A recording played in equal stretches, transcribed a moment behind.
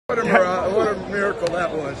What a miracle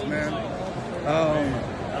that was, man.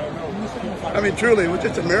 I mean, truly, it was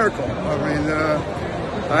just a miracle. I mean,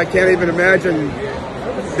 I can't even imagine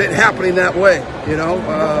it happening that way, you know.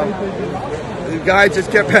 The guys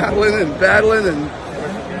just kept battling,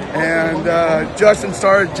 and Justin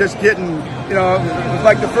started just getting, you know, it was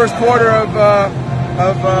like the first quarter of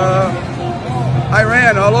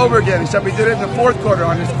Iran all over again, except we did it in the fourth quarter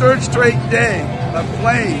on his third straight day of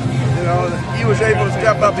playing. You know, he was able to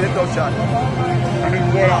step up and hit those shots. I mean,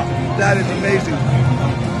 wow, that is amazing.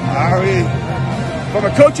 I mean, from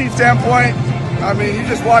a coaching standpoint, I mean, you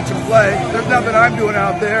just watch him play. There's nothing I'm doing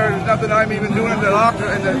out there. There's nothing I'm even doing in the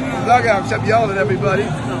locker, in the dugout, except yelling at everybody.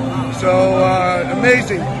 So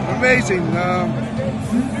amazing.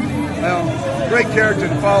 Great character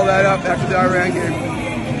to follow that up after the Iran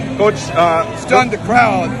game. Coach, stunned the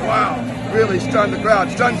crowd. Wow, really stunned the crowd.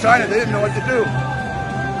 Stunned China. They didn't know what to do.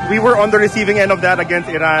 We were on the receiving end of that against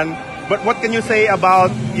Iran. But what can you say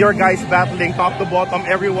about your guys battling top to bottom,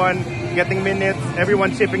 everyone getting minutes,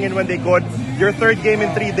 everyone chipping in when they could? Your third game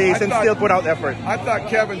in 3 days and still put out effort. I thought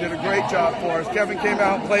Kevin did a great job for us. Kevin came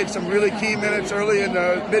out and played some really key minutes early and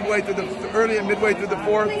midway through the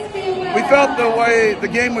fourth. We felt the way the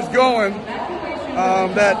game was going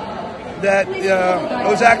that it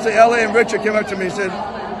was actually LA and Richard came up to me and said,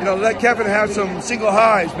 you know, let Kevin have some single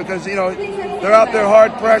highs because, you know, they're out there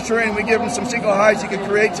hard pressuring. We give him some single highs. He can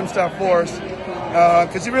create some stuff for us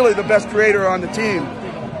because he's really the best creator on the team.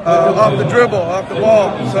 Off the dribble, off the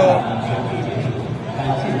ball. So I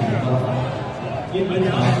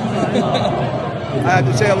had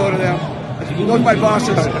to say hello to them. Those are my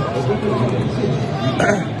bosses.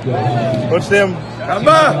 Coach Tim.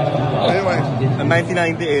 Anyway. In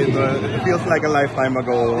 1998, it feels like a lifetime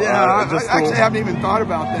ago. Yeah, I actually haven't even thought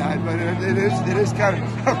about that, but it is kind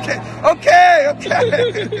of okay.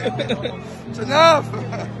 It's enough.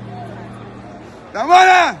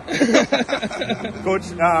 Coach,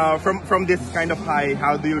 from this kind of high,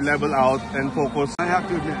 how do you level out and focus? I have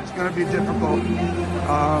to admit, it's going to be difficult.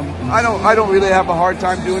 I don't really have a hard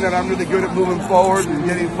time doing it. I'm really good at moving forward and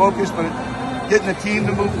getting focused, but getting the team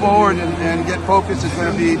to move forward and get focused is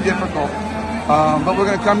going to be difficult. But we're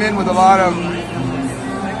going to come in with we're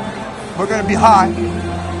going to be high.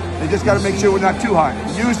 They just got to make sure we're not too high.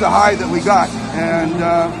 Use the high that we got and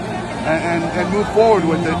move forward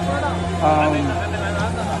with it.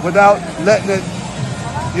 Without letting it,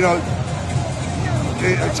 you know,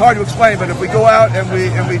 it's hard to explain, but if we go out and we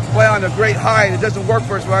play on a great high and it doesn't work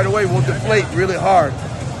for us right away, we'll deflate really hard.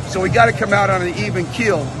 So we got to come out on an even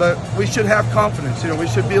keel, but we should have confidence. You know, we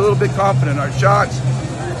should be a little bit confident in our shots,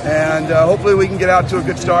 and hopefully we can get out to a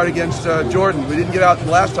good start against Jordan. We didn't get out the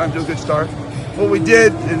last time to a good start. Well, we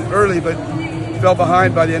did early, but fell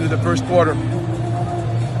behind by the end of the first quarter.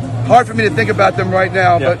 Hard for me to think about them right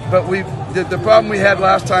now, yeah. but the problem we had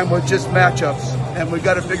last time was just matchups, and we've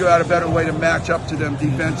got to figure out a better way to match up to them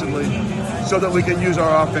defensively so that we can use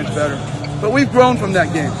our offense better. But we've grown from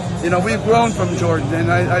that game. You know, we've grown from Jordan, and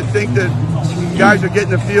I think that guys are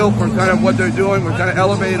getting a feel for kind of what they're doing. We're kind of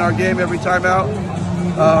elevating our game every time out.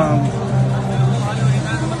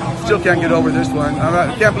 Still can't get over this one.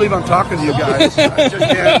 I can't believe I'm talking to you guys. I just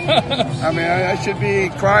can't. I mean, I should be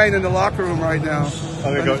crying in the locker room right now.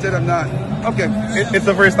 Okay, but instead, I'm not. Okay. It's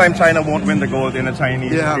the first time China won't win the gold in a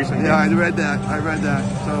Chinese Asian game. Yeah, I read that.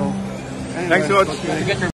 So, anyway, thanks, Coach.